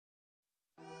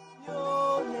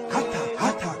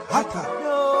hotter.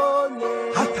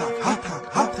 Hotter, hotter,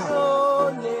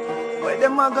 hotter. Where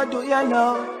them a go do ya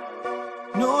know?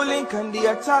 NEWLINK and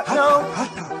the attack now.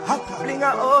 Hotter, hotter. Bring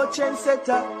a old trend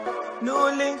setter.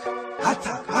 NEWLINK.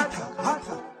 Hotter, hotter,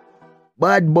 hotter.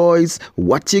 Bad boys,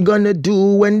 what you gonna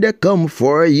do when they come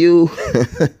for you?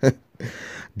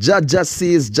 Jaja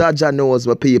sees, Jaja knows,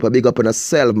 my people. Big up on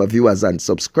yourself, my viewers and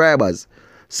subscribers.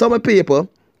 Some people,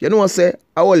 you know what I say?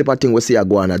 A whole heap of things we see a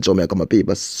go on at Jamaica, my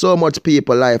people. So much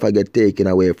people life I get taken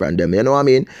away from them. You know what I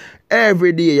mean?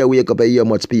 Every day you wake up and hear how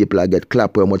much people I get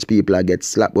clapped, how much people I get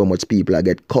slapped, how much people I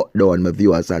get cut down, my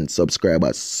viewers and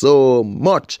subscribers. So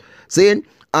much. See?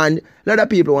 And a lot of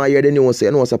people want to hear the news say,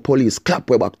 you know, it's a police clap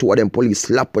way back toward them, police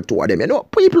slap way toward them. You know,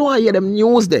 people want to hear them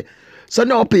news there. So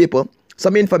now people,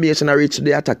 some information I reach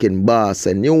the attacking boss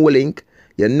and NEWLINK,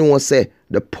 you know, say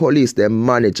the police, they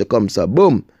manage to come, so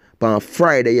boom, on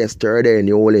Friday yesterday,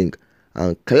 NEWLINK,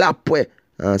 and clap way,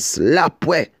 and slap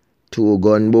way, 2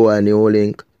 gun boy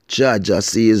NEWLINK. Jaja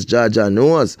sees, Jaja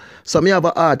knows. So me have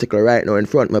an article right now in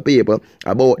front of my people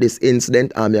about this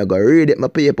incident, and me go read it my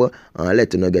people and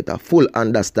let you know get a full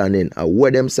understanding of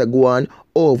what them say go on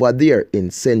over there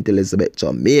in St. Elizabeth,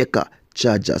 Jamaica.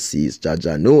 Jaja sees,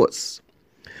 Jaja knows.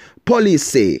 Police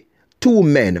say 2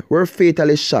 men were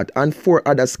fatally shot and 4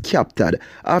 others captured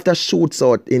after shoots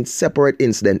out in separate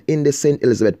incident in the St.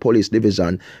 Elizabeth Police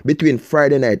Division between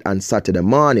Friday night and Saturday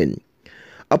morning.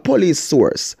 A police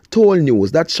source told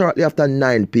news that shortly after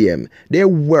 9 p.m., they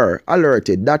were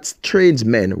alerted that strange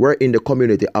men were in the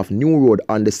community of New Road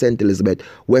on the St.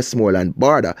 Elizabeth-Westmoreland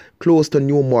border, close to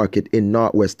New Market in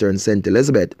northwestern St.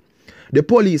 Elizabeth. The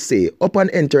police say upon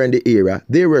entering the area,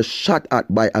 they were shot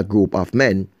at by a group of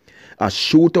men. A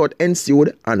shootout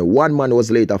ensued and 1 man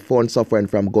was later found suffering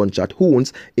from gunshot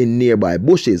wounds in nearby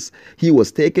bushes. He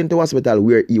was taken to hospital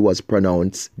where he was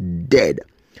pronounced dead.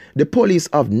 The police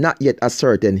have not yet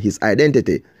ascertained his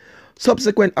identity.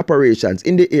 Subsequent operations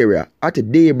in the area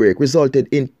at daybreak resulted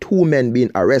in 2 men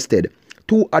being arrested.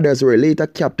 2 others were later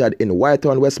captured in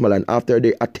Whitetown, Westmoreland after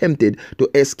they attempted to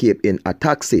escape in a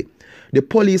taxi. The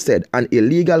police said an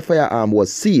illegal firearm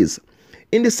was seized.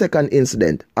 In the second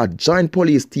incident, a joint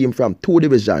police team from 2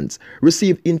 divisions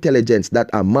received intelligence that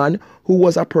a man who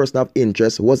was a person of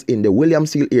interest was in the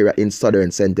Williamsfield area in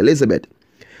southern St. Elizabeth.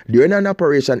 During an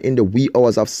operation in the wee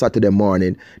hours of Saturday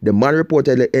morning, the man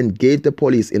reportedly engaged the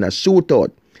police in a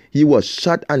shootout. He was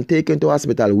shot and taken to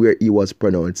hospital where he was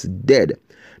pronounced dead.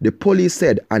 The police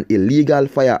said an illegal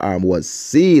firearm was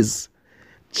seized.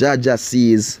 Jaja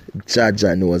sees,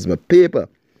 Jaja knows, my people.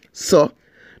 So,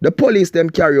 the police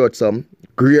them carry out some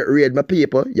great raid, my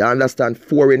people. You understand?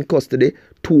 4 in custody,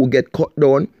 2 get cut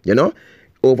down, you know.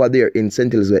 Over there in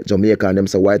St. Elizabeth, Jamaica, and them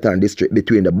say Whitetown district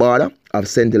between the border of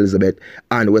St. Elizabeth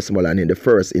and Westmoreland in the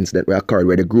first incident where occurred,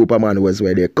 where the group of man was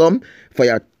where they come,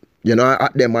 fire, you know,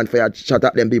 at them and fire shot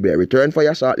at them people. They return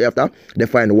fire shortly after. They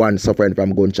find 1 suffering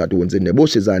from gunshot wounds in the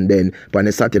bushes, and then on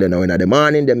the Saturday now in the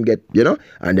morning, them get, you know,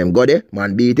 and them go there,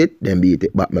 man beat it, them beat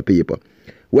it back, my people.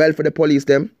 Well, for the police,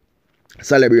 them,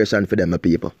 celebration for them, my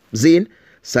people. Zine?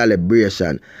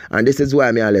 Celebration. And this is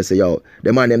why me always say, yo,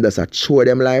 the man them does a show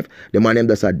them life, the man them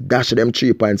does a dash them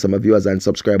 3 points, some viewers and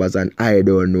subscribers, and I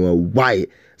don't know why.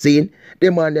 See,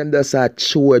 the man them does a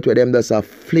show it, where them does a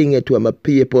fling it to my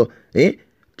people.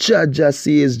 Jaja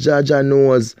sees, Jaja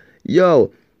knows.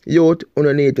 Yo, you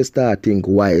need to start think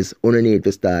wise, you need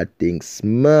to start think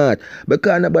smart.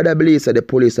 Because nobody believes that the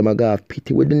police are going to have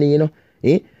pity with them, you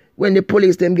know. When the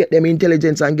police them get them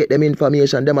intelligence and get them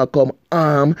information, them a come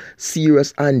armed,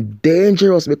 serious and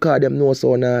dangerous because them know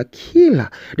so na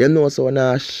killer, them know so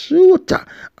na shooter,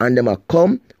 and them a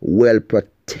come well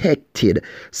protected.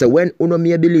 So when you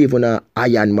may believe on a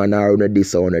iron man or on a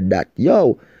this or on that,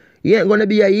 yo, you ain't gonna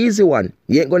be a easy one,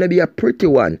 you ain't gonna be a pretty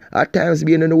one. At times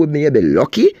being with me, you be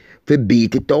lucky to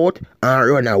beat it out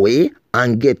and run away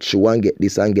and get through and get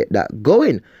this and get that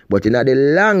going. But in the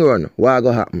long run, what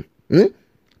gonna happen?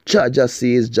 Jaja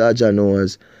sees, Jaja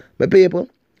knows. My people,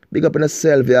 big up on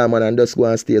yourself, yeah, man, and just go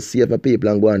and stay safe, my people,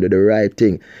 and go and do the right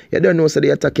thing. You don't know, so the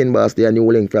attacking boss, they are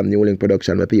NEWLINK from NEWLINK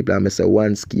Production, my people, and I say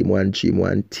 1 scheme, 1 dream,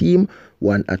 1 team,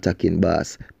 1 attacking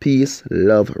boss. Peace,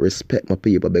 love, respect, my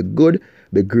people. Be good,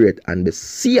 be great, and be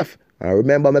safe. And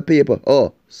remember, my people,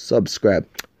 subscribe.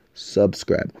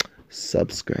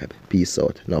 Peace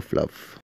out. Enough love.